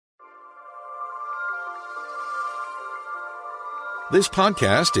This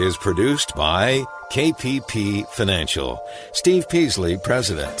podcast is produced by KPP Financial. Steve Peasley,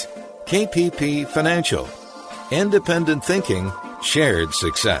 President. KPP Financial. Independent thinking, shared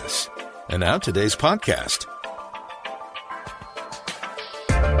success. And now today's podcast.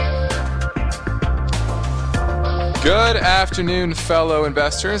 Good afternoon, fellow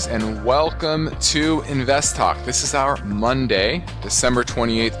investors, and welcome to Invest Talk. This is our Monday, December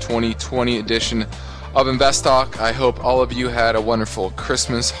 28th, 2020 edition of Invest Talk. I hope all of you had a wonderful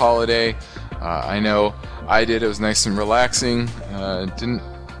Christmas holiday. I know I did. It was nice and relaxing. Didn't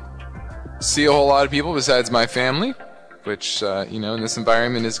see a whole lot of people besides my family, which, in this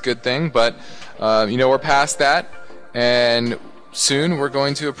environment is a good thing. But, we're past that, and soon we're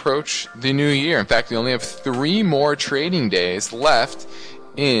going to approach the new year. In fact, we only have 3 more trading days left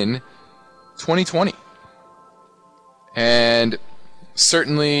in 2020. And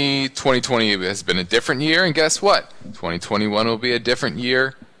certainly 2020 has been a different year, and guess what? 2021 will be a different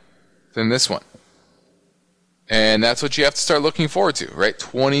year than this one. And that's what you have to start looking forward to, right?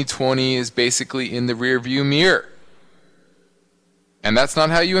 2020 is basically in the rearview mirror. And that's not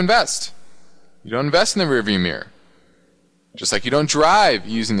how you invest. You don't invest in the rearview mirror. Just like you don't drive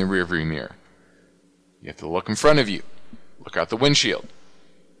using the rearview mirror. You have to look in front of you. Look out the windshield.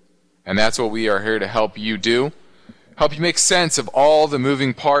 And that's what we are here to help you do. Help you make sense of all the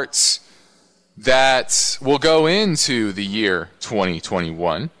moving parts that will go into the year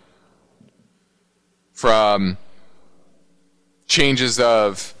 2021. From changes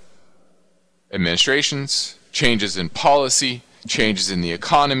of administrations, changes in policy, changes in the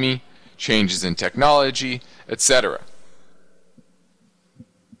economy, changes in technology, etc.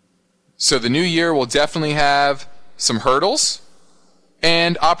 So the new year will definitely have some hurdles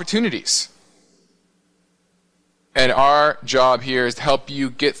and opportunities. And our job here is to help you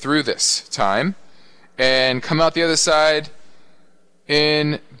get through this time and come out the other side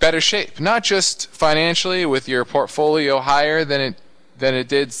in better shape. Not just financially with your portfolio higher than it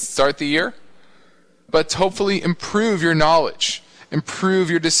did start the year, but to hopefully improve your knowledge, improve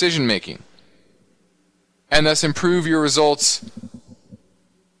your decision making, and thus improve your results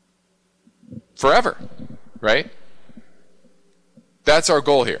forever, right? That's our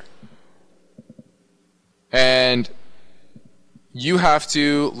goal here. And you have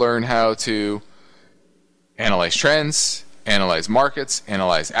to learn how to analyze trends, analyze markets,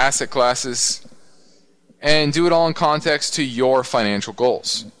 analyze asset classes, and do it all in context to your financial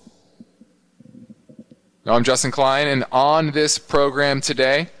goals. Now, I'm Justin Klein, and on this program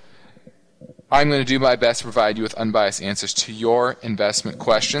today, I'm going to do my best to provide you with unbiased answers to your investment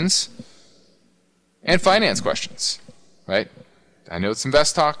questions and finance questions, right? I know it's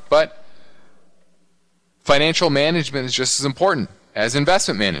Invest Talk, but financial management is just as important as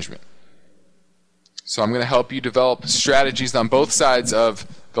investment management. So I'm going to help you develop strategies on both sides of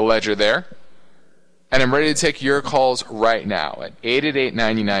the ledger there. And I'm ready to take your calls right now at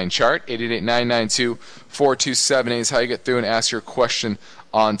 888-99-CHART, 888-992-4278 is how you get through and ask your question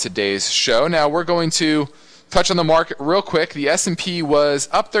on today's show. Now we're going to touch on the market real quick. The S&P was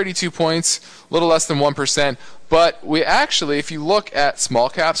up 32 points, a little less than 1%. But we actually, if you look at small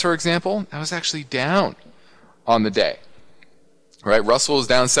caps, for example, that was actually down on the day. Right? Russell was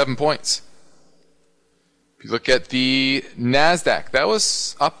down 7 points. If you look at the NASDAQ, that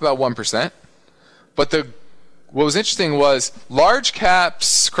was up about 1%. But what was interesting was large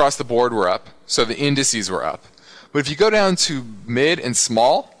caps across the board were up, so the indices were up. But if you go down to mid and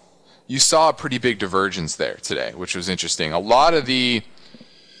small, you saw a pretty big divergence there today, which was interesting. A lot of the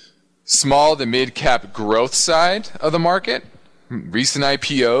small to mid cap growth side of the market, recent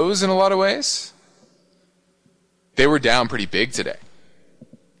IPOs in a lot of ways, they were down pretty big today.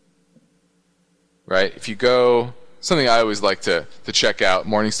 Right? If you go, something I always like to check out,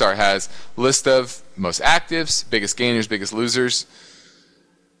 Morningstar has a list of most actives, biggest gainers, biggest losers.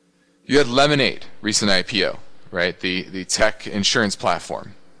 You had Lemonade, recent IPO, right? The tech insurance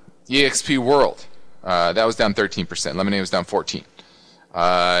platform. eXp World, that was down 13%. Lemonade was down 14%.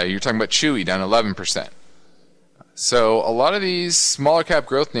 You're talking about Chewy, down 11%. So a lot of these smaller cap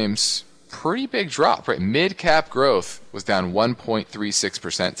growth names, pretty big drop, right? Mid cap growth was down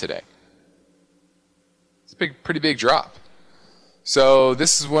 1.36% today. It's a pretty big drop. So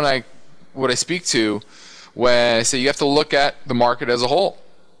this is what I speak to when I say you have to look at the market as a whole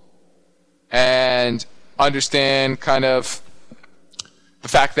and understand kind of the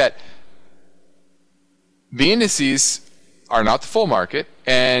fact that the indices are not the full market,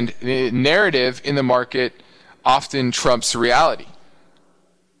 and the narrative in the market often trumps reality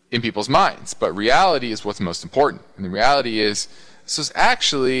in people's minds. But reality is what's most important. And the reality is this was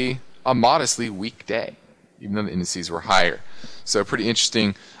actually a modestly weak day, even though the indices were higher. So pretty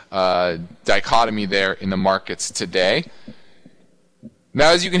interesting dichotomy there in the markets today.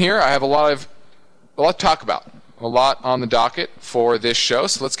 Now, as you can hear, I have a lot to talk about, a lot on the docket for this show.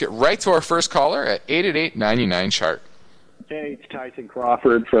 So let's get right to our first caller at 888-99-CHART. Hey, it's Tyson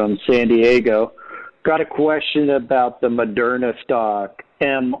Crawford from San Diego. Got a question about the Moderna stock,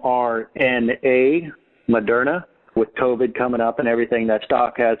 mRNA, Moderna. With COVID coming up and everything, that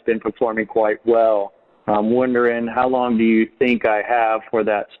stock has been performing quite well. I'm wondering, how long do you think I have for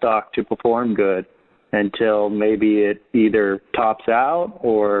that stock to perform good until maybe it either tops out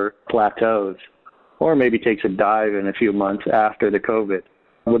or plateaus, or maybe takes a dive in a few months after the COVID?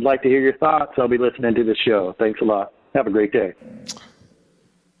 I would like to hear your thoughts. I'll be listening to the show. Thanks a lot. Have a great day.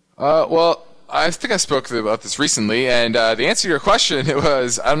 Well, I think I spoke about this recently, and the answer to your question, it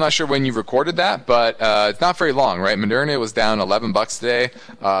was, I'm not sure when you recorded that, but it's not very long, right? Moderna was down $11 today,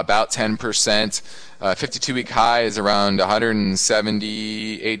 about 10%. 52-week high is around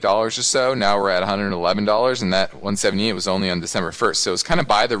 $178 or so. Now we're at $111, and that $178 was only on December 1st. So it's kind of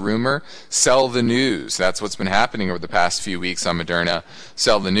buy the rumor, sell the news. That's what's been happening over the past few weeks on Moderna,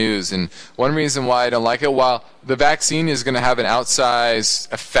 sell the news. And one reason why I don't like it, while the vaccine is going to have an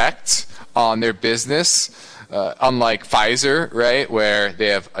outsized effect on their business, unlike Pfizer, right, where they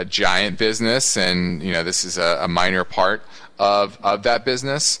have a giant business, and this is a minor part of that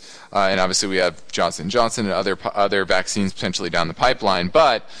business. And obviously we have Johnson & Johnson and other vaccines potentially down the pipeline.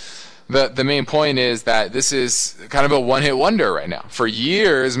 But the main point is that this is kind of a one-hit wonder right now. For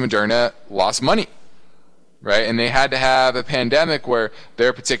years, Moderna lost money, right? And they had to have a pandemic where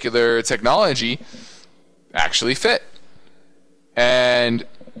their particular technology actually fit. And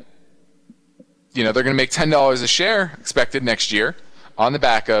they're going to make $10 a share expected next year on the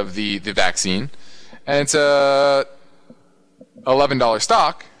back of the vaccine. And it's a $11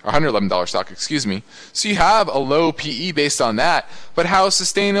 stock, or $111 stock, excuse me. So you have a low PE based on that, but how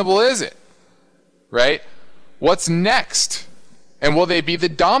sustainable is it, right? What's next? And will they be the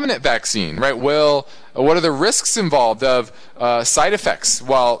dominant vaccine, right? What are the risks involved of side effects?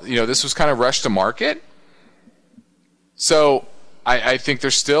 While, this was kind of rushed to market. So I think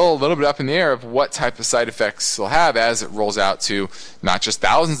there's still a little bit up in the air of what type of side effects it'll have as it rolls out to not just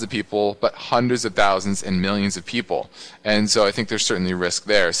thousands of people, but hundreds of thousands and millions of people. And so I think there's certainly risk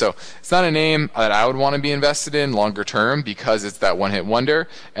there. So it's not a name that I would want to be invested in longer term because it's that one-hit wonder.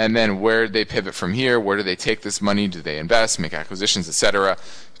 And then where do they pivot from here? Where do they take this money? Do they invest, make acquisitions, etc.?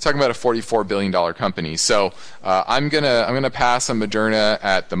 Talking about a $44 billion company. So I'm gonna pass on Moderna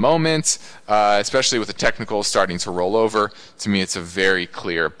at the moment, especially with the technicals starting to roll over. To me, it's a very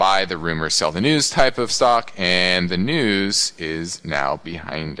clear buy the rumor, sell the news type of stock, and the news is now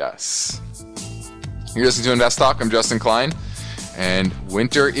behind us. You're listening to Invest Talk. I'm Justin Klein, and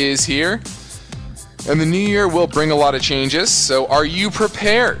winter is here, and the new year will bring a lot of changes. So are you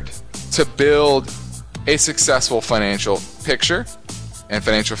prepared to build a successful financial picture and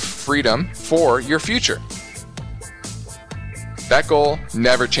financial freedom for your future? That goal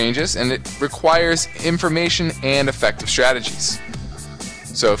never changes, and it requires information and effective strategies.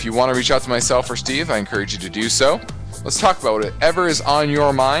 So if you want to reach out to myself or Steve, I encourage you to do so. Let's talk about whatever is on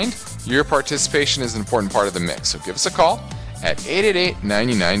your mind. Your participation is an important part of the mix. So give us a call at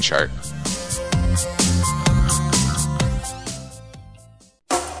 888-99-CHART.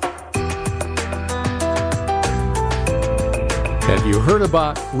 Have you heard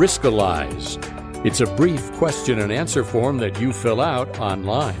about Riskalyze? It's a brief question and answer form that you fill out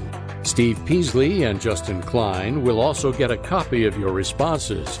online. Steve Peasley and Justin Klein will also get a copy of your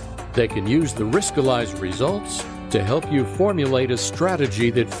responses. They can use the Riskalyze results to help you formulate a strategy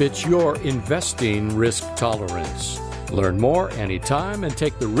that fits your investing risk tolerance. Learn more anytime and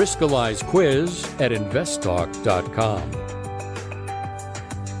take the Riskalyze quiz at investtalk.com.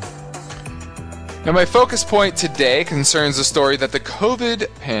 Now, my focus point today concerns the story that the COVID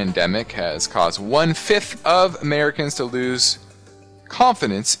pandemic has caused 1/5 of Americans to lose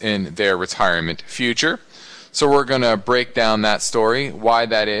confidence in their retirement future. So we're going to break down that story, why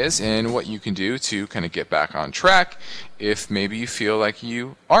that is, and what you can do to kind of get back on track if maybe you feel like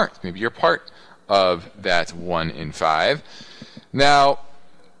you aren't. Maybe you're part of that 1 in 5. Now,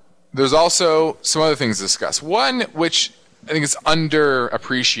 there's also some other things to discuss. One, which I think is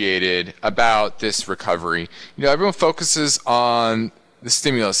underappreciated about this recovery. Everyone focuses on the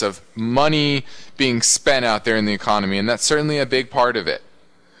stimulus of money being spent out there in the economy, and that's certainly a big part of it.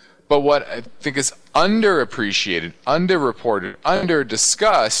 But what I think is underappreciated, underreported,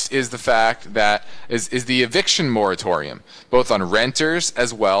 underdiscussed is the fact that is the eviction moratorium, both on renters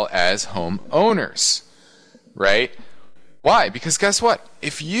as well as homeowners, right? Why? Because guess what?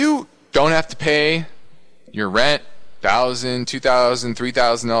 If you don't have to pay your rent, $1,000, $2,000,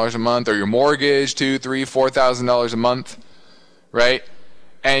 $3,000 a month, or your mortgage $2,000, $3,000, $4,000 a month, right?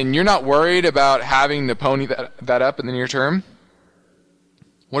 And you're not worried about having to pony that up in the near term,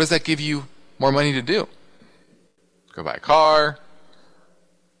 what does that give you more money to do? Go buy a car,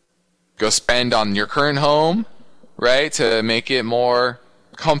 go spend on your current home, right, to make it more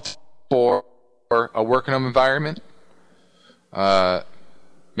comfortable for a working home environment.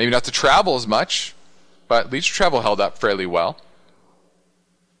 Maybe not to travel as much, but leisure travel held up fairly well,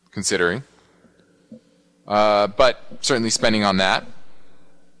 considering. But certainly spending on that.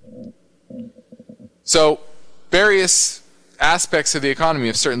 So various aspects of the economy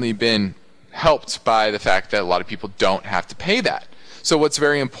have certainly been helped by the fact that a lot of people don't have to pay that. So what's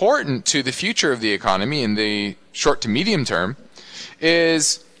very important to the future of the economy in the short to medium term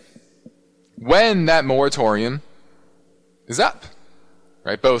is when that moratorium is up,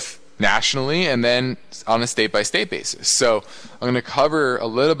 right? Both nationally and then on a state-by-state basis. So I'm going to cover a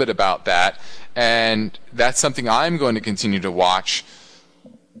little bit about that, and that's something I'm going to continue to watch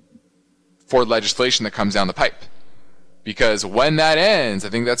for legislation that comes down the pipe. Because when that ends, I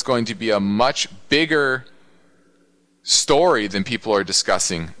think that's going to be a much bigger story than people are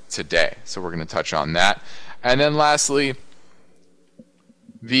discussing today. So we're going to touch on that. And then lastly,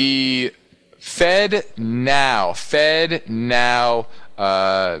 the FedNow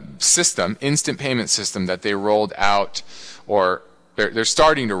system, instant payment system that they rolled out, or they're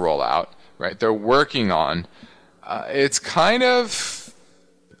starting to roll out, right? They're working on. It's kind of,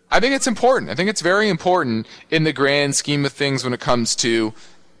 I think it's important. I think it's very important in the grand scheme of things when it comes to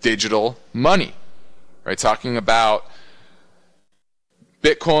digital money, right? Talking about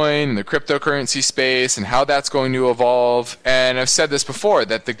Bitcoin and the cryptocurrency space and how that's going to evolve. And I've said this before,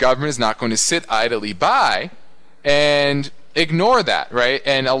 that the government is not going to sit idly by and ignore that, right?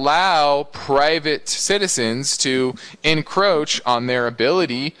 And allow private citizens to encroach on their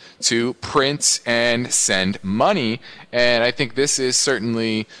ability to print and send money. And I think this is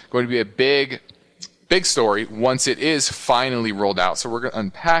certainly going to be a big story once it is finally rolled out. So we're going to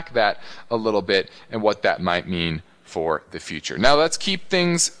unpack that a little bit and what that might mean for the future. Now let's keep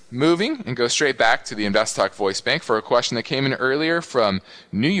things moving and go straight back to the InvestTalk Voice Bank for a question that came in earlier from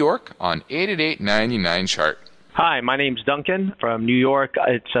New York on 888-99 chart. Hi, my name's Duncan from New York.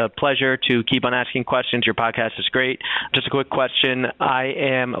 It's a pleasure to keep on asking questions. Your podcast is great. Just a quick question. I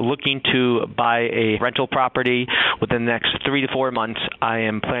am looking to buy a rental property within the next 3 to 4 months. I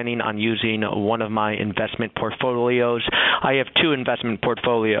am planning on using one of my investment portfolios. I have 2 investment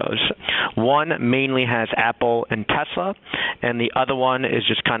portfolios. One mainly has Apple and Tesla, and the other one is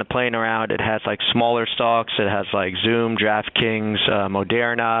just kind of playing around. It has like smaller stocks. It has like Zoom, DraftKings,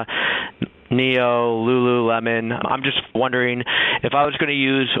 Moderna, Neo, Lululemon. I'm just wondering if I was going to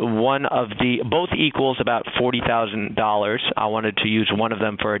use one of the, both equals about $40,000. I wanted to use one of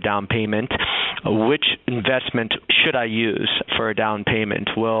them for a down payment. Which investment should I use for a down payment?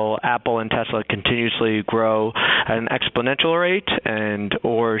 Will Apple and Tesla continuously grow at an exponential rate,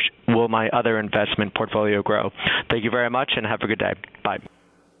 or will my other investment portfolio grow? Thank you very much, and have a good day. Bye.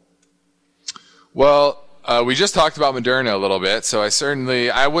 Well, we just talked about Moderna a little bit, so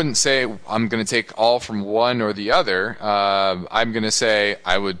I wouldn't say I'm going to take all from one or the other. I'm going to say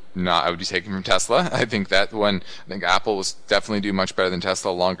I would be taking from Tesla. I think Apple will definitely do much better than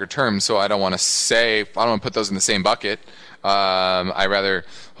Tesla longer term, so I don't want to put those in the same bucket. I'd rather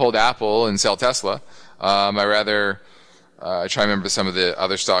hold Apple and sell Tesla. I'd rather try to remember some of the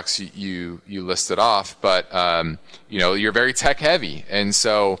other stocks you listed off, but you're very tech heavy, and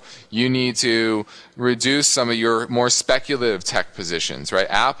so you need to reduce some of your more speculative tech positions, right?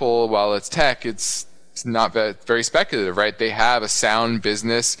 Apple, while it's tech, it's not very speculative, right? They have a sound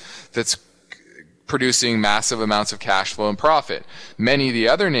business that's producing massive amounts of cash flow and profit. Many of the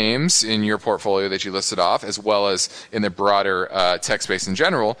other names in your portfolio that you listed off, as well as in the broader tech space in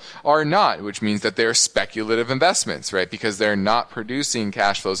general, are not, which means that they're speculative investments, right? Because they're not producing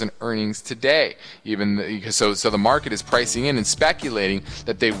cash flows and earnings today. So the market is pricing in and speculating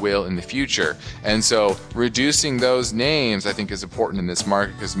that they will in the future. And so reducing those names, I think, is important in this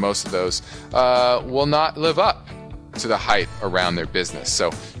market, because most of those will not live up to the hype around their business. So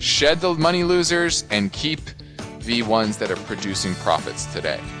shed the money losers and keep the ones that are producing profits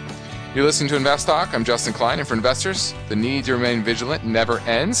today. You're listening to Invest Talk. I'm Justin Klein, and for investors, the need to remain vigilant never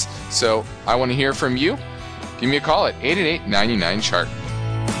ends. So I want to hear from you. Give me a call at 888-99-CHART.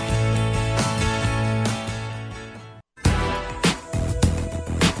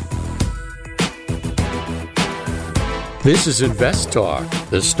 This is Invest Talk.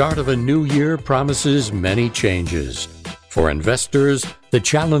 The start of a new year promises many changes. For investors, the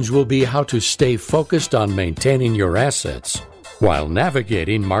challenge will be how to stay focused on maintaining your assets while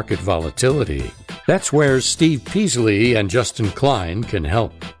navigating market volatility. That's where Steve Peasley and Justin Klein can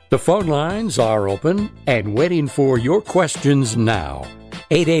help. The phone lines are open and waiting for your questions now.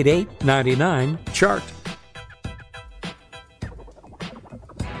 888-99-CHART. chart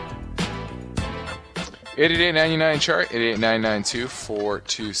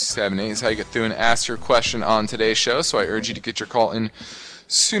 888-992-4278 is how you get through and ask your question on today's show. So I urge you to get your call in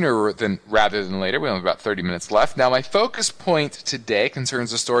sooner rather than later. We only have about 30 minutes left. Now, my focus point today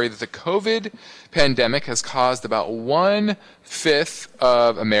concerns a story that the COVID pandemic has caused about 1/5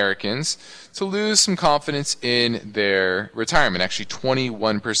 of Americans to lose some confidence in their retirement. Actually,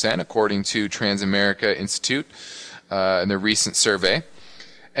 21%, according to Transamerica Institute in their recent survey.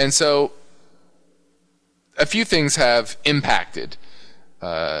 And so a few things have impacted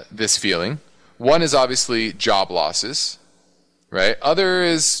this feeling. One is obviously job losses, right? Other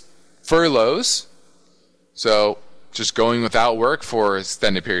is furloughs. So just going without work for an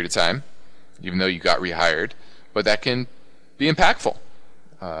extended period of time, even though you got rehired. But that can be impactful,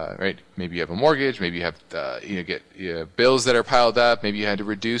 right? Maybe you have a mortgage. Maybe you have bills that are piled up. Maybe you had to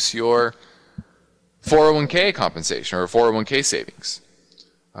reduce your 401k compensation or 401k savings.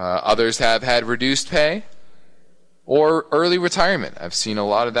 Others have had reduced pay or early retirement. I've seen a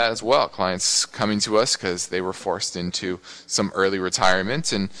lot of that as well. Clients coming to us because they were forced into some early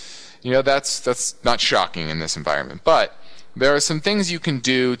retirement. And, that's not shocking in this environment. But there are some things you can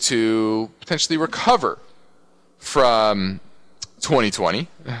do to potentially recover from 2020.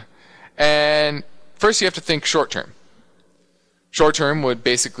 And first you have to think short term. Short term would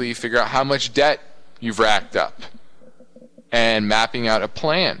basically figure out how much debt you've racked up and mapping out a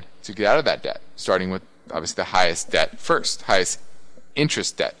plan to get out of that debt, starting with obviously the highest debt first, highest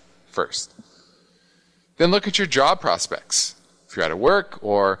interest debt first. Then look at your job prospects. If you're out of work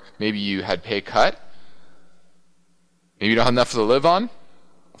or maybe you had pay cut, maybe you don't have enough to live on,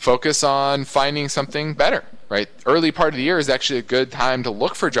 focus on finding something better, right? Early part of the year is actually a good time to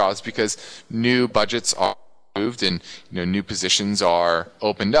look for jobs because new budgets are moved and new positions are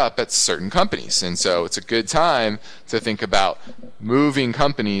opened up at certain companies. And so it's a good time to think about moving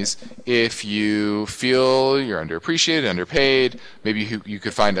companies if you feel you're underappreciated, underpaid, maybe you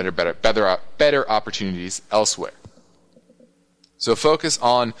could find better opportunities elsewhere. So focus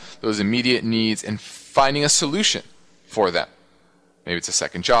on those immediate needs and finding a solution for them. Maybe it's a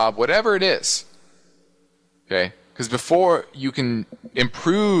second job, whatever it is. Okay? Because before you can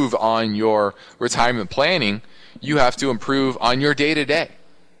improve on your retirement planning, you have to improve on your day-to-day.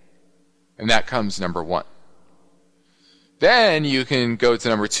 And that comes number one. Then you can go to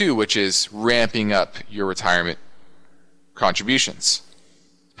number two, which is ramping up your retirement contributions.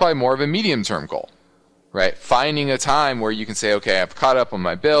 It's probably more of a medium-term goal, right? Finding a time where you can say, okay, I've caught up on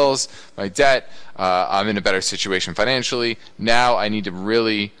my bills, my debt, I'm in a better situation financially. Now I need to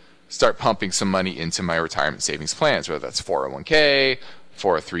really start pumping some money into my retirement savings plans, whether that's 401k,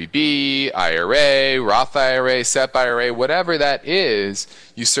 403b, IRA, Roth IRA, SEP IRA, whatever that is,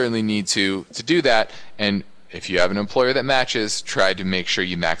 you certainly need to do that. And if you have an employer that matches, try to make sure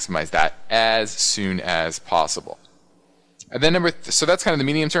you maximize that as soon as possible. And then so that's kind of the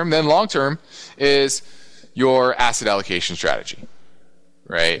medium term. Then long term is your asset allocation strategy,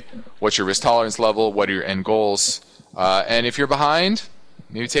 right? What's your risk tolerance level? What are your end goals? And if you're behind,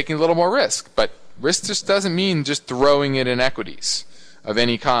 maybe taking a little more risk. But risk just doesn't mean just throwing it in equities of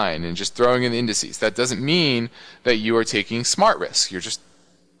any kind and just throwing in the indices. That doesn't mean that you are taking smart risk. You're just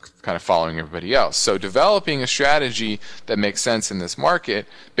kind of following everybody else. So developing a strategy that makes sense in this market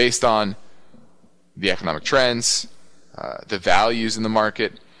based on the economic trends, the values in the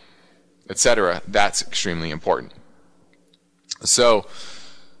market, etc., that's extremely important. So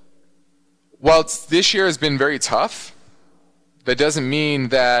while this year has been very tough, that doesn't mean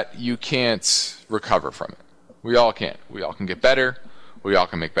that you can't recover from it. We all can. We all can get better. We all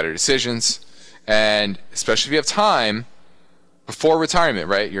can make better decisions. And especially if you have time before retirement,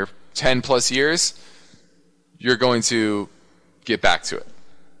 right? You're 10 plus years, you're going to get back to it.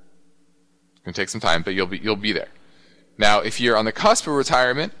 It's going to take some time, but you'll be there. Now, if you're on the cusp of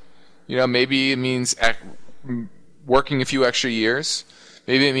retirement, maybe it means working a few extra years.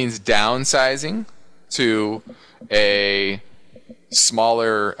 Maybe it means downsizing to a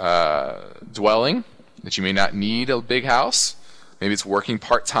smaller dwelling that you may not need a big house. Maybe it's working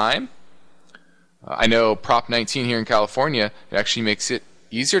part-time. I know Prop 19 here in California, it actually makes it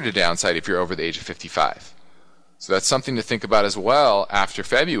easier to downsize if you're over the age of 55. So that's something to think about as well after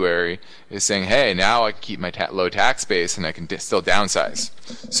February, is saying, hey, now I can keep my low tax base and I can still downsize.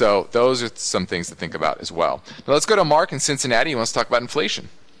 So those are some things to think about as well. Now let's go to Mark in Cincinnati. He wants to talk about inflation.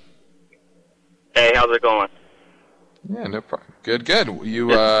 Hey, how's it going? Yeah, no problem. Good.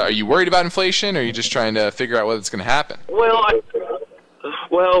 You are you worried about inflation, or are you just trying to figure out what's going to happen? Well,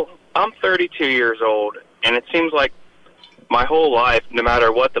 I'm 32 years old, and it seems like my whole life, no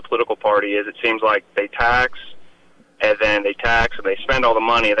matter what the political party is, it seems like they tax, and then they tax, and they spend all the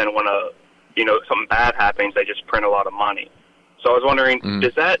money, and then when something bad happens, they just print a lot of money. So I was wondering,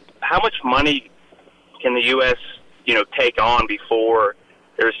 how much money can the U.S., take on before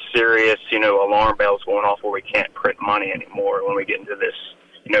there's serious, alarm bells going off where we can't print money anymore when we get into this,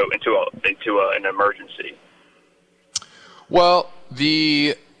 into an emergency? Well,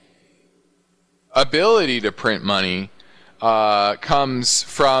 the ability to print money comes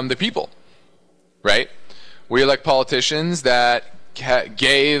from the people, right? We elect politicians that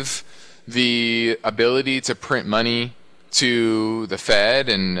gave the ability to print money to the Fed,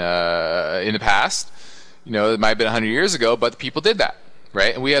 and in the past, it might have been 100 years ago, but the people did that,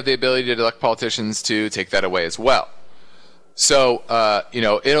 right? And we have the ability to elect politicians to take that away as well. So,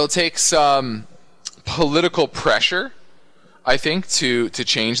 it'll take some political pressure, I think, to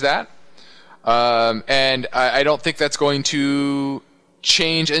change that. And I don't think that's going to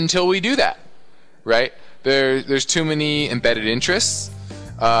change until we do that, right? There's too many embedded interests.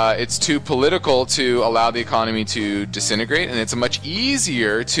 It's too political to allow the economy to disintegrate, and it's much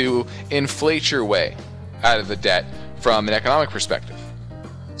easier to inflate your way out of the debt from an economic perspective.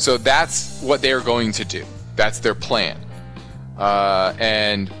 So that's what they're going to do. That's their plan.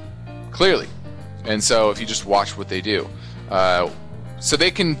 And clearly. And so if you just watch what they do. So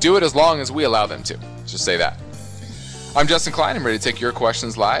they can do it as long as we allow them to. Let's just say that. I'm Justin Klein. I'm ready to take your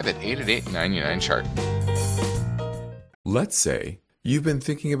questions live at 888-99-CHART. Let's say you've been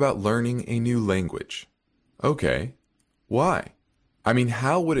thinking about learning a new language. Okay, why? I mean,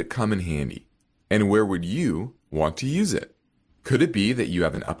 how would it come in handy? And where would you want to use it? Could it be that you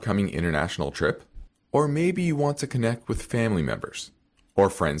have an upcoming international trip? Or maybe you want to connect with family members or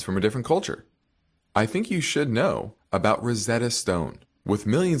friends from a different culture? I think you should know about Rosetta Stone. With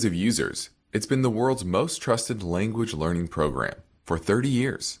millions of users, it's been the world's most trusted language learning program for 30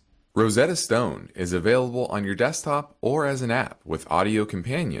 years. Rosetta Stone is available on your desktop or as an app with Audio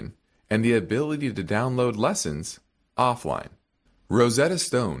Companion and the ability to download lessons offline. Rosetta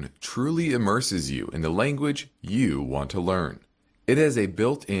Stone truly immerses you in the language you want to learn. It has a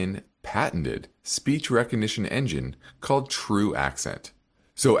built-in, patented speech recognition engine called True Accent.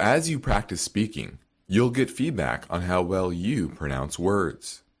 So as you practice speaking, you'll get feedback on how well you pronounce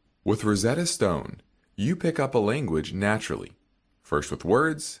words. With Rosetta Stone, you pick up a language naturally, first with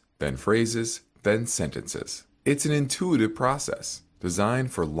words, then phrases, then sentences. It's an intuitive process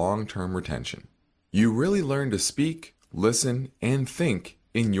designed for long-term retention. You really learn to speak, listen, and think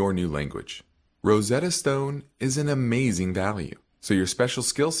in your new language. Rosetta Stone is an amazing value, so your special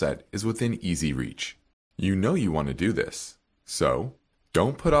skill set is within easy reach. You know you want to do this, so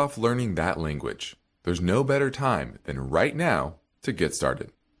don't put off learning that language. There's no better time than right now to get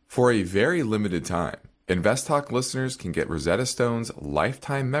started. For a very limited time, InvestTalk listeners can get Rosetta Stone's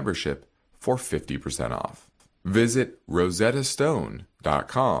lifetime membership for 50% off. Visit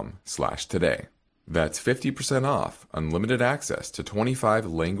rosettastone.com/today. That's 50% off unlimited access to 25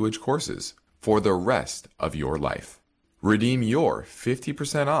 language courses for the rest of your life. Redeem your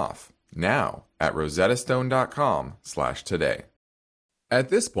 50% off now at rosettastone.com/today. At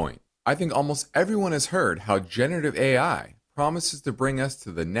this point, I think almost everyone has heard how generative AI promises to bring us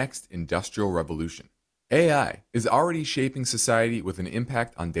to the next industrial revolution. AI is already shaping society with an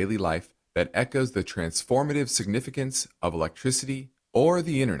impact on daily life that echoes the transformative significance of electricity or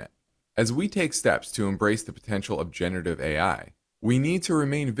the internet. As we take steps to embrace the potential of generative AI, we need to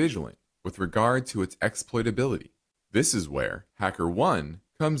remain vigilant with regard to its exploitability. This is where HackerOne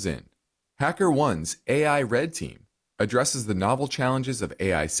comes in. HackerOne's AI Red Team addresses the novel challenges of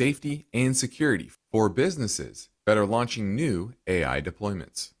AI safety and security for businesses that are launching new AI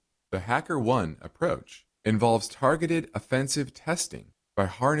deployments. The HackerOne approach involves targeted offensive testing by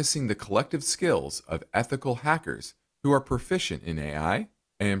harnessing the collective skills of ethical hackers who are proficient in AI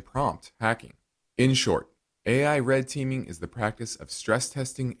and prompt hacking. In short, AI red teaming is the practice of stress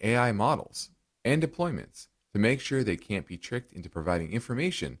testing AI models and deployments to make sure they can't be tricked into providing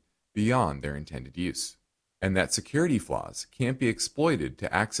information beyond their intended use, and that security flaws can't be exploited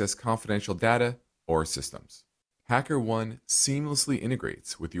to access confidential data or systems. HackerOne seamlessly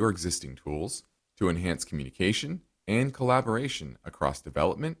integrates with your existing tools to enhance communication and collaboration across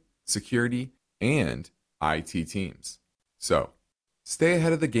development, security, and IT teams. So, stay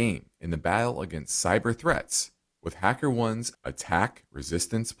ahead of the game in the battle against cyber threats with HackerOne's attack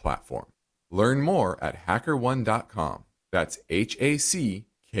resistance platform. Learn more at hackerone.com. That's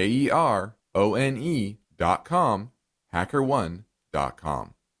HackerOne.com,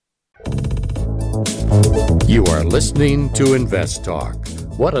 hackerone.com. You are listening to Invest Talk.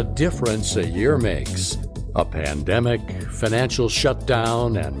 What a difference a year makes. A pandemic, financial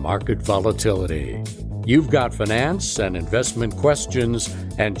shutdown, and market volatility. You've got finance and investment questions,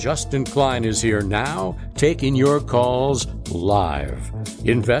 and Justin Klein is here now taking your calls live.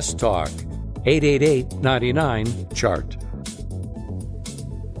 Invest Talk, 888-99-CHART.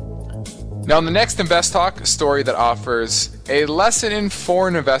 Now, in the next Invest Talk, a story that offers a lesson in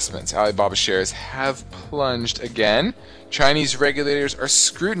foreign investments. Alibaba shares have plunged again. Chinese regulators are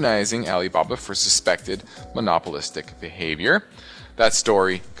scrutinizing Alibaba for suspected monopolistic behavior. That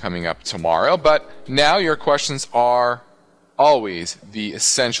story coming up tomorrow. But now your questions are always the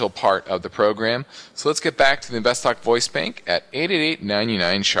essential part of the program. So let's get back to the Invest Talk voice bank at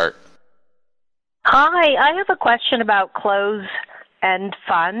 888-99-CHART. Hi, I have a question about closed-end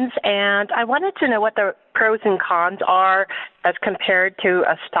funds, and I wanted to know what the pros and cons are as compared to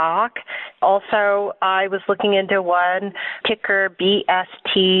a stock. Also, I was looking into one, ticker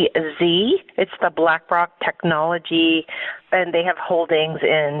BSTZ. It's the BlackRock Technology, and they have holdings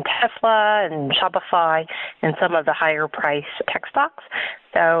in Tesla and Shopify and some of the higher price tech stocks.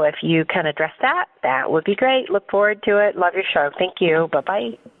 So if you can address that, that would be great. Look forward to it. Love your show. Thank you.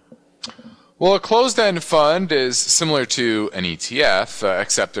 Bye-bye. Well, a closed-end fund is similar to an ETF,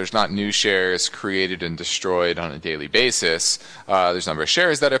 except there's not new shares created and destroyed on a daily basis. There's a number of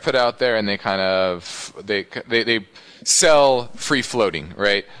shares that are put out there, and they kind of they sell free floating,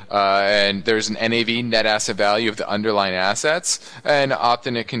 right? And there's an NAV, net asset value, of the underlying assets, and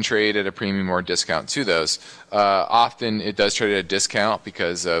often it can trade at a premium or discount to those. Often it does trade at a discount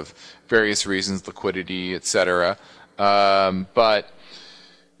because of various reasons, liquidity, etc. But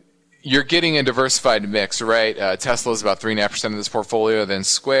you're getting a diversified mix, right? Tesla is about 3.5% of this portfolio. Then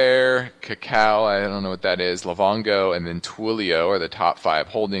Square, Kakao, I don't know what that is, Livongo, and then Twilio are the top 5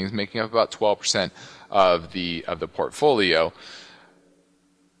 holdings, making up about 12% of the portfolio.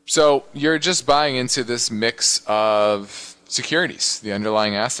 So you're just buying into this mix of securities, the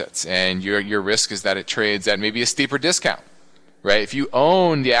underlying assets, and your risk is that it trades at maybe a steeper discount, right? If you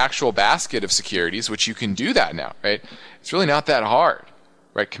own the actual basket of securities, which you can do that now, right? It's really not that hard.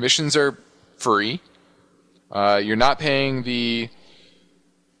 Right, commissions are free. You're not paying the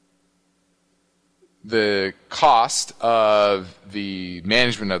cost of the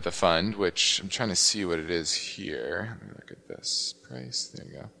management of the fund, which I'm trying to see what it is here. Let me look at this price. There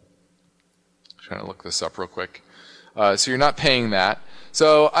you go. I'm trying to look this up real quick. So you're not paying that.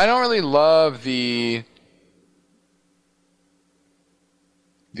 So I don't really love the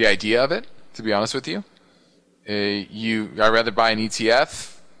idea of it, to be honest with you. I'd rather buy an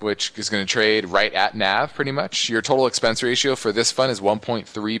ETF, which is going to trade right at NAV pretty much. Your total expense ratio for this fund is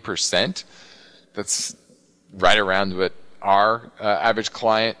 1.3%. That's right around what our average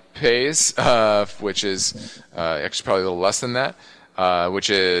client pays, which is actually probably a little less than that, which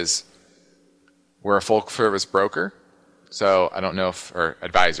is we're a full service broker. So I don't know or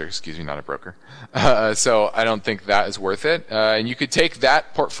advisor, excuse me, not a broker. So I don't think that is worth it. And you could take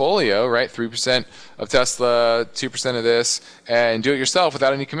that portfolio, right, 3% of Tesla, 2% of this, and do it yourself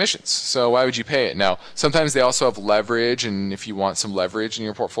without any commissions. So why would you pay it? Now, sometimes they also have leverage, and if you want some leverage in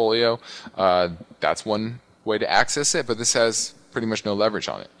your portfolio, that's one way to access it, but this has pretty much no leverage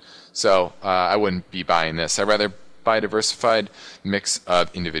on it. So I wouldn't be buying this. I'd rather buy a diversified mix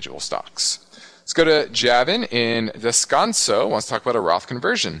of individual stocks. Let's go to Javin in Descanso. Wants to talk about a Roth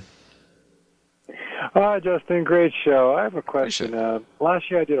conversion. Hi, Justin. Great show. I have a question.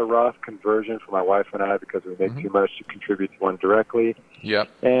 Last year I did a Roth conversion for my wife and I because we make too much to contribute to one directly. Yep.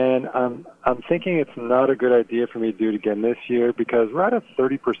 And I'm thinking it's not a good idea for me to do it again this year because we're at a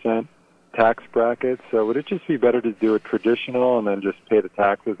 30% tax bracket. So would it just be better to do it traditional and then just pay the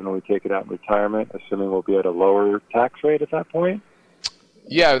taxes and only take it out in retirement, assuming we'll be at a lower tax rate at that point?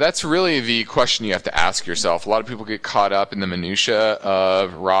 Yeah, that's really the question you have to ask yourself. A lot of people get caught up in the minutia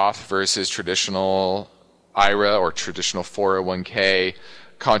of Roth versus traditional IRA or traditional 401k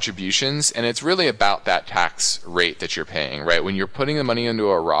contributions, and it's really about that tax rate that you're paying, right? When you're putting the money into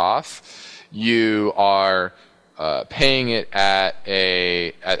a Roth, you are paying it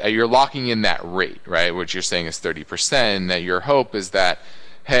you're locking in that rate, right? Which you're saying is 30%, and that your hope is that,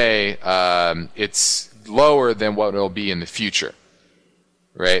 hey, it's lower than what it'll be in the future.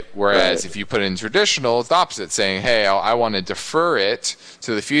 right? Whereas if you put it in traditional, it's the opposite, saying, hey, I want to defer it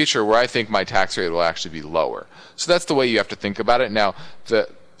to the future where I think my tax rate will actually be lower. So that's the way you have to think about it. Now, the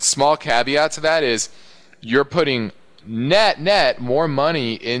small caveat to that is you're putting net more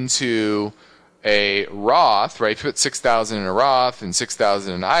money into a Roth, right? If you put $6,000 in a Roth and $6,000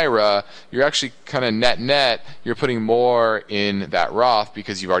 in an IRA, you're actually kind of net, you're putting more in that Roth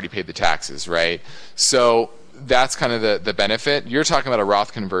because you've already paid the taxes, right? So that's kind of the benefit. You're talking about a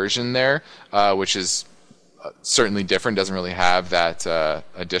Roth conversion there, which is certainly different, doesn't really have that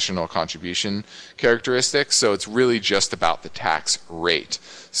additional contribution characteristic. So it's really just about the tax rate.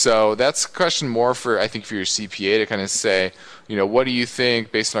 So that's a question more for, I think, for your CPA to kind of say, what do you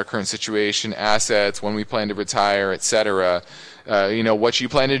think based on our current situation, assets, when we plan to retire, et cetera, what you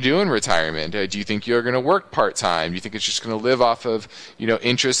plan to do in retirement? Do you think you're going to work part-time? Do you think it's just going to live off of,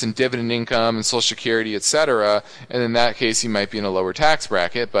 interest and dividend income and Social Security, et cetera? And in that case, you might be in a lower tax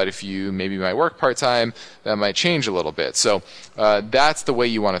bracket. But if you maybe might work part-time, that might change a little bit. So that's the way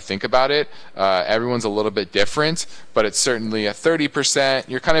you want to think about it. Everyone's a little bit different, but it's certainly a 30%.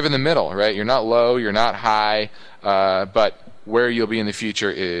 You're kind of in the middle, right? You're not low, you're not high, but where you'll be in the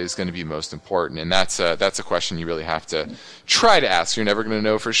future is going to be most important, and that's a question you really have to try to ask. You're never going to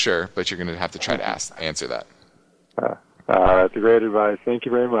know for sure, but you're going to have to try to answer that. That's great advice. Thank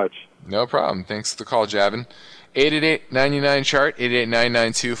you very much. No problem. Thanks for the call, Javin. 888-99-CHART,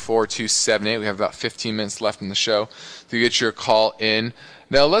 888-992-4278. We have about 15 minutes left in the show to get your call in.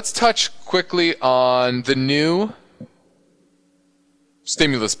 Now let's touch quickly on the new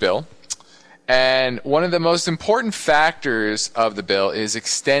stimulus bill. And one of the most important factors of the bill is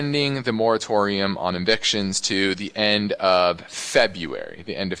extending the moratorium on evictions to the end of February.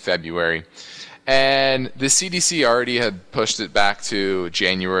 And the CDC already had pushed it back to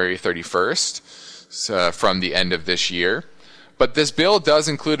January 31st from the end of this year. But this bill does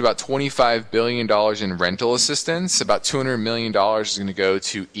include about $25 billion in rental assistance. About $200 million is going to go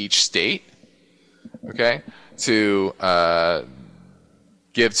to each state, okay, to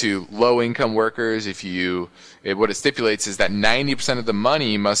give to low-income workers. What it stipulates is that 90% of the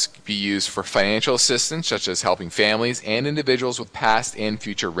money must be used for financial assistance, such as helping families and individuals with past and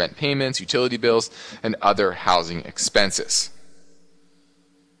future rent payments, utility bills, and other housing expenses.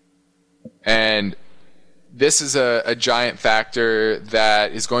 And this is a giant factor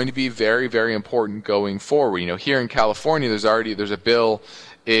that is going to be very, very important going forward. Here in California, there's a bill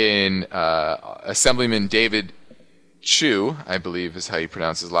in Assemblyman David Chu, I believe is how you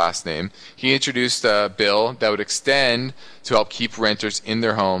pronounce his last name. He introduced a bill that would extend to help keep renters in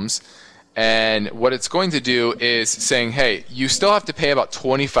their homes. And what it's going to do is saying, hey, you still have to pay about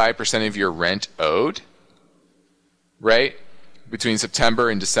 25% of your rent owed, right, between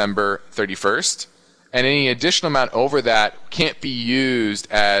September and December 31st. And any additional amount over that can't be used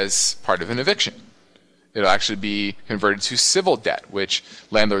as part of an eviction. It'll actually be converted to civil debt, which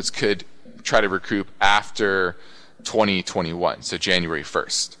landlords could try to recoup after 2021, so January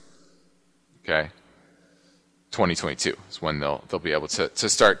 1st. Okay, 2022 is when they'll be able to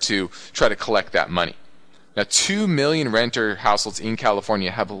start to try to collect that money. Now, 2 million renter households in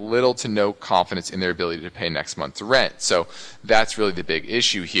California have little to no confidence in their ability to pay next month's rent. So that's really the big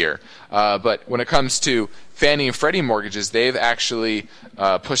issue here. But when it comes to Fannie and Freddie mortgages, they've actually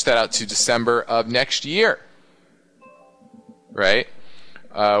pushed that out to December of next year, right?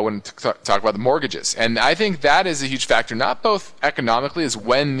 When talk about the mortgages. And I think that is a huge factor, not both economically as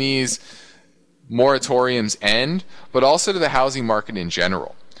when these moratoriums end, but also to the housing market in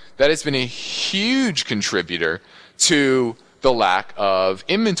general. That has been a huge contributor to the lack of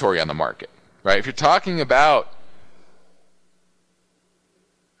inventory on the market, right? If you're talking about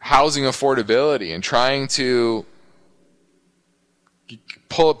housing affordability and trying to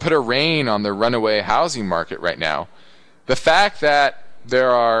put a rein on the runaway housing market right now, the fact that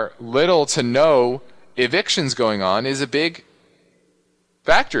there are little to no evictions going on is a big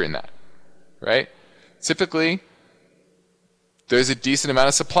factor in that, right? Typically, there's a decent amount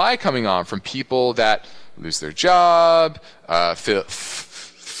of supply coming on from people that lose their job,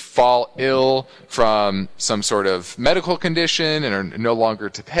 fall ill from some sort of medical condition and are no longer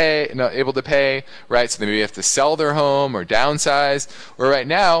able to pay, right? So they maybe have to sell their home or downsize, or right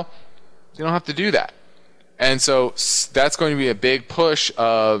now, they don't have to do that. And so that's going to be a big push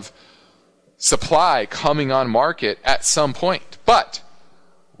of supply coming on market at some point. But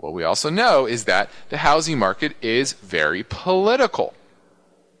what we also know is that the housing market is very political,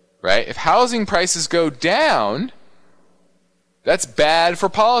 right? If housing prices go down, that's bad for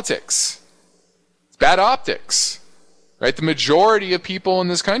politics. It's bad optics, right? The majority of people in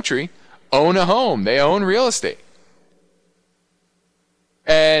this country own a home. They own real estate.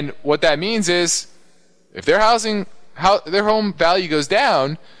 And what that means is if their home value goes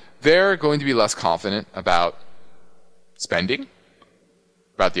down, they're going to be less confident about spending,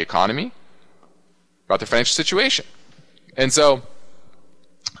 about the economy, about their financial situation. And so,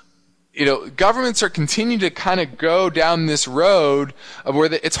 governments are continuing to kind of go down this road of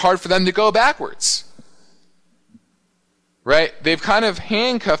where it's hard for them to go backwards. Right? They've kind of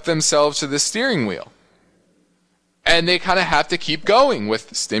handcuffed themselves to the steering wheel. And they kind of have to keep going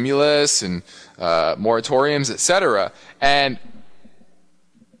with stimulus and moratoriums, etc. And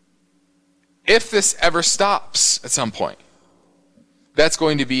if this ever stops at some point, that's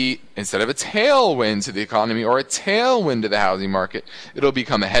going to be, instead of a tailwind to the economy or a tailwind to the housing market, it'll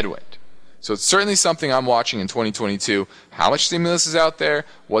become a headwind. So it's certainly something I'm watching in 2022. How much stimulus is out there?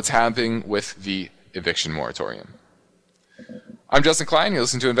 What's happening with the eviction moratorium? I'm Justin Klein. You're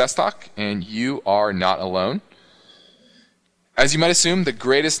listening to Invest Talk, and you are not alone. As you might assume, the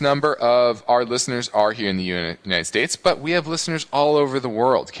greatest number of our listeners are here in the United States, but we have listeners all over the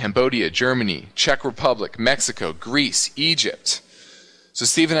world. Cambodia, Germany, Czech Republic, Mexico, Greece, Egypt. So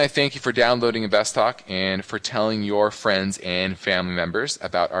Steve and I thank you for downloading Invest Talk and for telling your friends and family members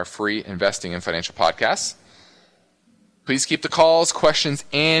about our free investing and financial podcasts. Please keep the calls, questions,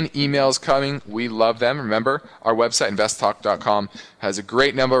 and emails coming. We love them. Remember, our website, investtalk.com, has a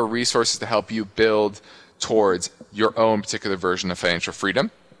great number of resources to help you build towards your own particular version of financial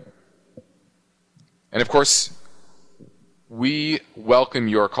freedom. And of course, we welcome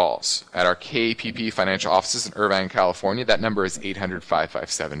your calls at our KPP financial offices in Irvine, California. That number is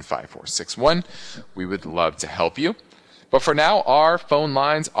 800-557-5461. We would love to help you. But for now, our phone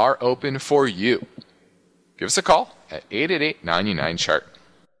lines are open for you. Give us a call at 888-99-CHART.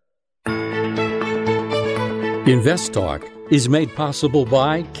 Invest Talk is made possible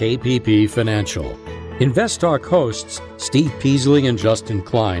by KPP Financial. Invest Talk hosts Steve Peasley and Justin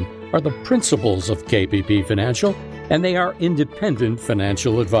Klein are the principals of KPP Financial, and they are independent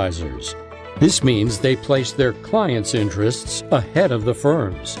financial advisors. This means they place their clients' interests ahead of the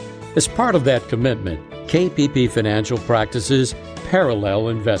firm's. As part of that commitment, KPP Financial practices parallel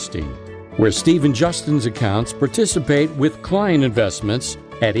investing, where Steve and Justin's accounts participate with client investments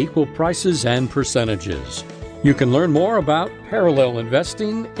at equal prices and percentages. You can learn more about parallel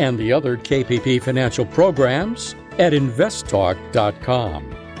investing and the other KPP Financial programs at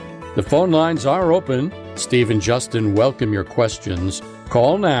investtalk.com. The phone lines are open. Steve and Justin welcome your questions.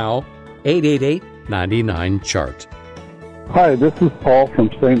 Call now, 888-99-CHART. Hi, this is Paul from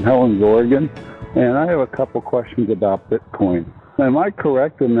St. Helens, Oregon, and I have a couple questions about Bitcoin. Am I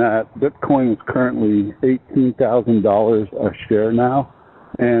correct in that Bitcoin is currently $18,000 a share now?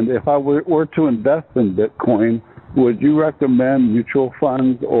 And if I were to invest in Bitcoin, would you recommend mutual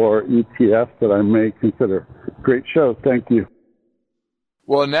funds or ETFs that I may consider? Great show. Thank you.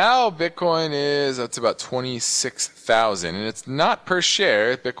 Well, now Bitcoin is up to about 26,000, and it's not per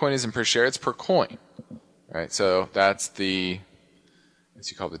share. Bitcoin isn't per share; it's per coin. Right. So that's the,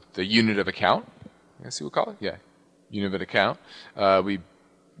 as you call it, the unit of account. I guess you would call it. Yeah, unit of account. We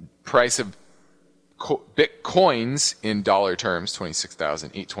price of Bitcoins in dollar terms,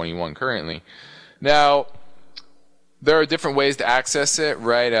 26,821 currently. Now, there are different ways to access it,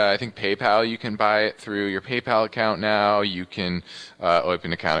 right? I think PayPal, you can buy it through your PayPal account now. You can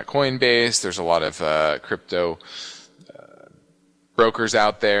open an account at Coinbase. There's a lot of crypto brokers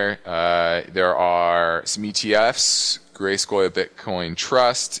out there. There are some ETFs. Grayscale Bitcoin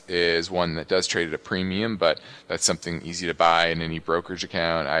Trust is one that does trade at a premium, but that's something easy to buy in any brokerage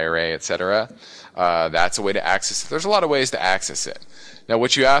account, IRA, etc. That's a way to access it. There's a lot of ways to access it. Now,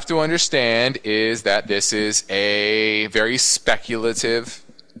 what you have to understand is that this is a very speculative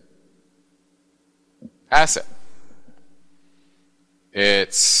asset.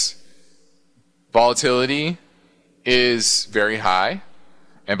 Its volatility is very high,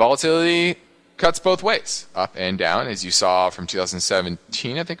 and volatility cuts both ways, up and down, as you saw from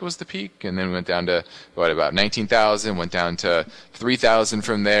 2017, I think it was the peak, and then went down to about 19,000, went down to 3,000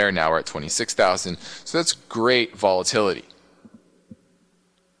 from there. Now we're at 26,000. So that's great volatility.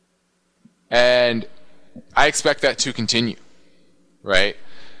 And I expect that to continue, right?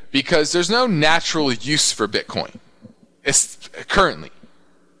 Because there's no natural use for Bitcoin currently,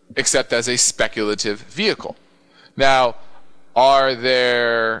 except as a speculative vehicle. Now, are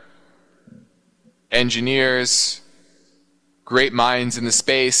there engineers, great minds in the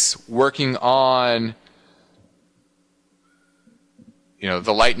space working on,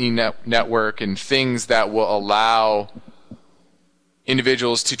 the Lightning Network and things that will allow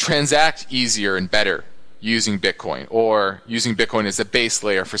individuals to transact easier and better using Bitcoin, or using Bitcoin as a base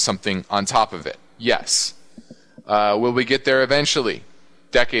layer for something on top of it? Yes. Will we get there eventually?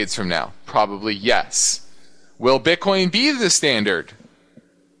 decades from now? Probably yes. Will Bitcoin be the standard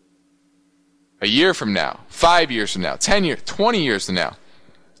a year from now, 5 years from now, 10 years, 20 years from now?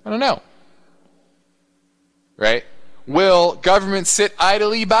 I don't know. Right? Will government sit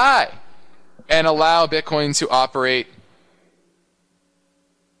idly by and allow Bitcoin to operate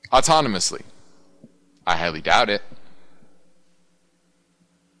autonomously? I highly doubt it.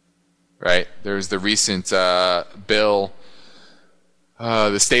 Right? There's the recent bill,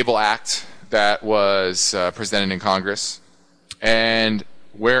 the Stable Act, that was presented in Congress. And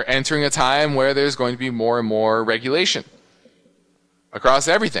we're entering a time where there's going to be more and more regulation across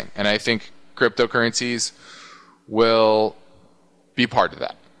everything. And I think cryptocurrencies will be part of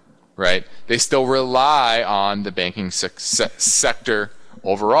that, right? They still rely on the banking sector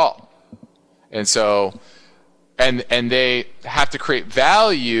overall. And so, and they have to create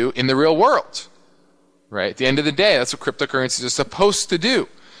value in the real world, right? At the end of the day, that's what cryptocurrencies are supposed to do.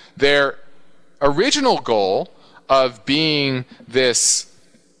 Their original goal of being this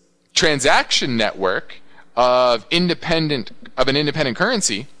transaction network of an independent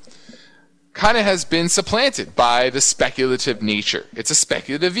currency kind of has been supplanted by the speculative nature. It's a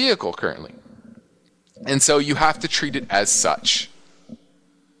speculative vehicle currently. And so you have to treat it as such.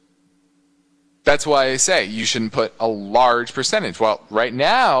 That's why I say you shouldn't put a large percentage. Well, right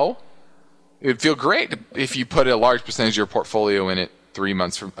now, it would feel great if you put a large percentage of your portfolio in it 3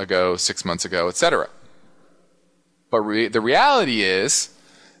 months ago, 6 months ago, etc. But the reality is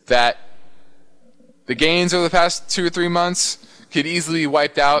that the gains over the past 2 or 3 months could easily be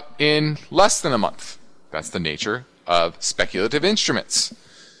wiped out in less than a month. That's the nature of speculative instruments,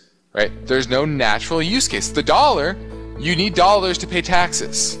 right? There's no natural use case. The dollar, you need dollars to pay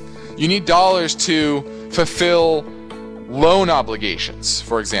taxes. You need dollars to fulfill loan obligations,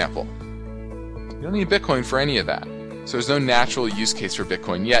 for example. You don't need Bitcoin for any of that. So there's no natural use case for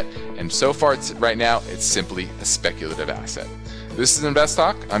Bitcoin yet. And so far, right now, it's simply a speculative asset. This is Invest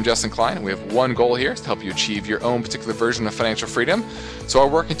Talk. I'm Justin Klein, and we have one goal here to help you achieve your own particular version of financial freedom. So our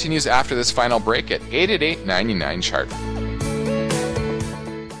work continues after this final break at 888-99-CHART.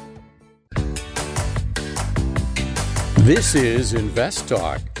 This is Invest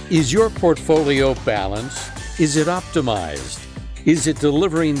Talk. Is your portfolio balanced? Is it optimized? Is it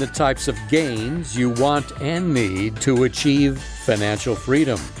delivering the types of gains you want and need to achieve financial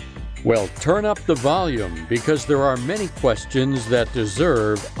freedom? Well, turn up the volume because there are many questions that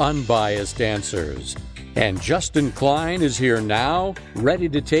deserve unbiased answers. And Justin Klein is here now, ready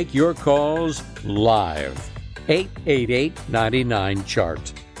to take your calls live.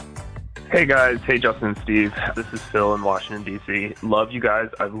 888-99-CHART. Hey guys, hey Justin and Steve. This is Phil in Washington, D.C. Love you guys.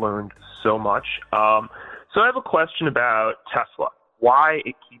 I've learned so much. So I have a question about Tesla. Why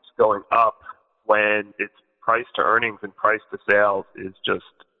it keeps going up when its price to earnings and price to sales is just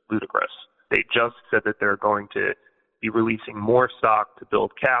ludicrous. They just said that they're going to be releasing more stock to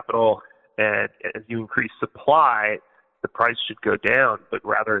build capital, and as you increase supply, the price should go down, but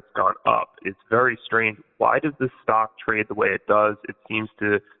rather it's gone up. It's very strange. Why does this stock trade the way it does? It seems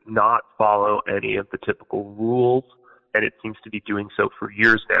to not follow any of the typical rules, and it seems to be doing so for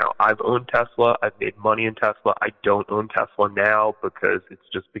years now. I've owned Tesla. I've made money in Tesla. I don't own Tesla now because it's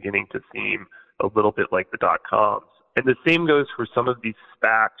just beginning to seem a little bit like the dot-coms. And the same goes for some of these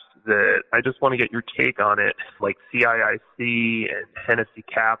SPACs that I just want to get your take on it, like CIIC and Hennessy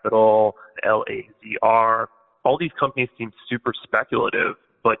Capital, LAZR. All these companies seem super speculative,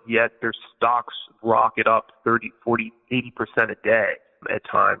 but yet their stocks rocket up 30, 40, 80% a day at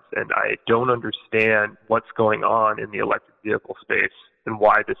times. And I don't understand what's going on in the electric vehicle space and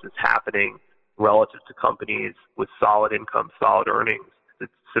why this is happening relative to companies with solid income, solid earnings that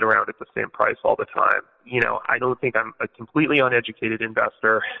sit around at the same price all the time. You know, I don't think I'm a completely uneducated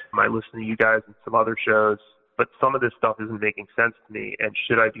investor. I listen to you guys and some other shows, but some of this stuff isn't making sense to me. And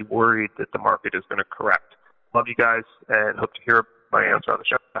should I be worried that the market is going to correct? Love you guys and hope to hear my answer on the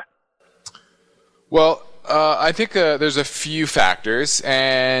show. Well, I think there's a few factors,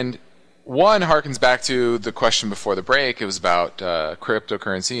 and one harkens back to the question before the break. It was about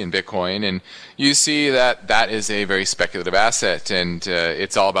cryptocurrency and Bitcoin, and you see that that is a very speculative asset, and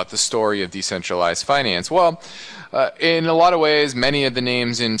it's all about the story of decentralized finance. Well, in a lot of ways, many of the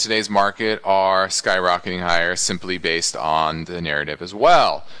names in today's market are skyrocketing higher simply based on the narrative as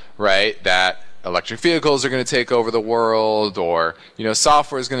well, right? That electric vehicles are going to take over the world, or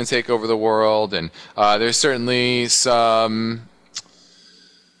software is going to take over the world, and there's certainly some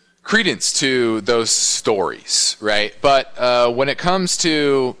credence to those stories, right? But when it comes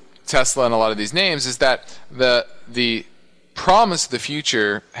to Tesla and a lot of these names, is that the promise of the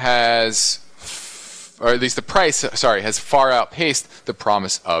future has or at least the price, has far outpaced the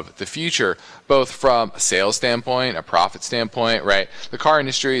promise of the future, both from a sales standpoint, a profit standpoint, right? The car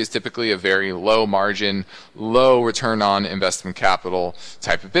industry is typically a very low margin, low return on investment capital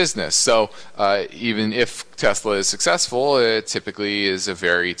type of business. So even if Tesla is successful, it typically is a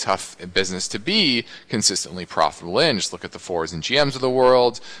very tough business to be consistently profitable in. Just look at the Fords and GMs of the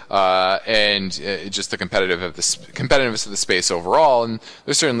world, and just the competitiveness of the space overall. And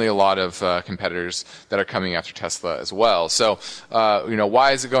there's certainly a lot of competitors that are coming after Tesla as well. So,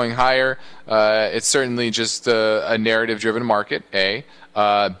 why is it going higher? It's certainly just a narrative-driven market, A.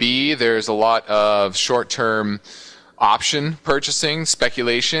 B, there's a lot of short-term option purchasing,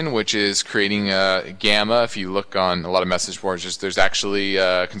 speculation, which is creating a gamma. If you look on a lot of message boards, there's actually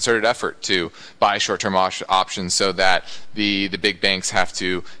a concerted effort to buy short-term options so that the big banks have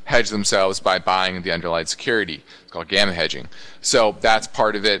to hedge themselves by buying the underlying security. It's called gamma hedging. So that's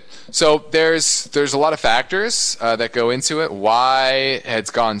part of it. So there's a lot of factors that go into it. Why it's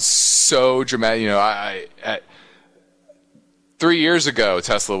gone so dramatic? 3 years ago,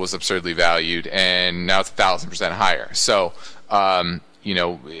 Tesla was absurdly valued, and now it's 1,000% higher. So,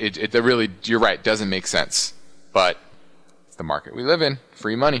 it really, you're right, doesn't make sense. But it's the market we live in,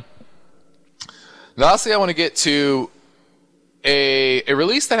 free money. Lastly, I want to get to a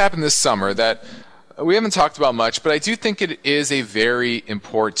release that happened this summer that we haven't talked about much, but I do think it is a very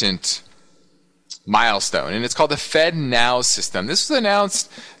important milestone, and it's called the FedNow system. This was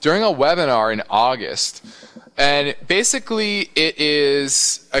announced during a webinar in August. And basically, it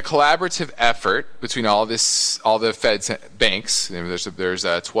is a collaborative effort between all the Fed's banks. There's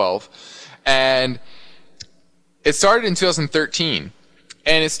 12, and it started in 2013,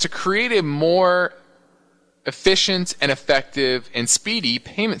 and it's to create a more efficient and effective and speedy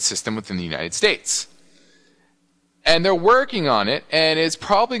payment system within the United States. And they're working on it, and it's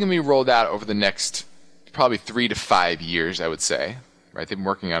probably going to be rolled out over the next probably 3 to 5 years, I would say. Right? They've been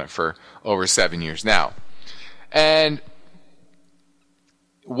working on it for over 7 years now. And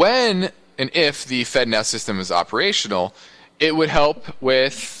when and if the FedNow system is operational, it would help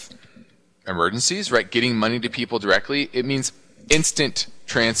with emergencies, right? Getting money to people directly. It means instant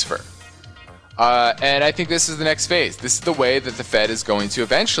transfer. And I think this is the next phase. This is the way that the Fed is going to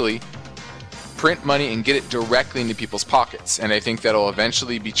eventually print money and get it directly into people's pockets. And I think that'll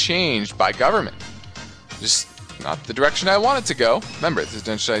eventually be changed by government. Just not the direction I want it to go. Remember, it's the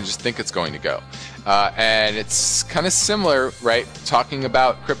direction I just think it's going to go. And it's kind of similar, right? Talking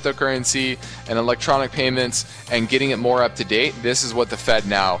about cryptocurrency and electronic payments and getting it more up to date. This is what the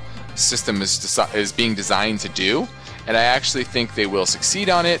FedNow system is being designed to do. And I actually think they will succeed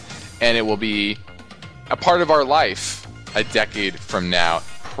on it, and it will be a part of our life a decade from now,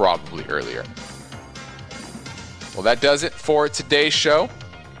 probably earlier. Well, that does it for today's show.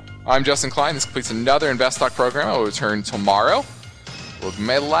 I'm Justin Klein. This completes another Invest Talk program. I will return tomorrow with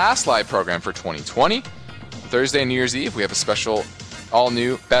my last live program for 2020. Thursday and New Year's Eve, we have a special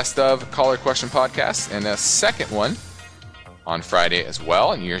all-new Best of Caller Question podcast, and a second one on Friday as well,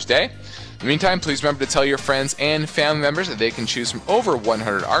 on New Year's Day. In the meantime, please remember to tell your friends and family members that they can choose from over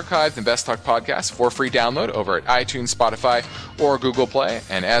 100 archived Invest Talk podcasts for free download over at iTunes, Spotify, or Google Play.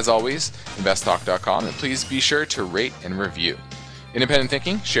 And as always, investtalk.com. And please be sure to rate and review. Independent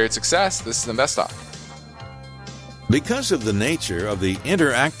thinking, shared success. This is Invest Talk. Because of the nature of the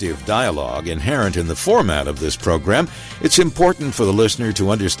interactive dialogue inherent in the format of this program, it's important for the listener to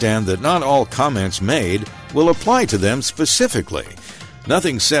understand that not all comments made will apply to them specifically.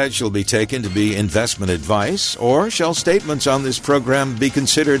 Nothing said shall be taken to be investment advice, or shall statements on this program be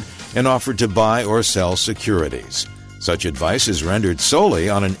considered an offer to buy or sell securities. Such advice is rendered solely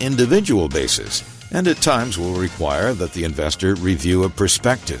on an individual basis, and at times will require that the investor review a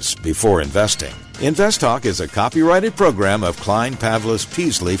prospectus before investing. Invest Talk is a copyrighted program of Klein Pavlis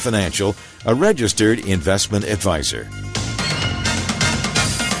Peasley Financial, a registered investment advisor.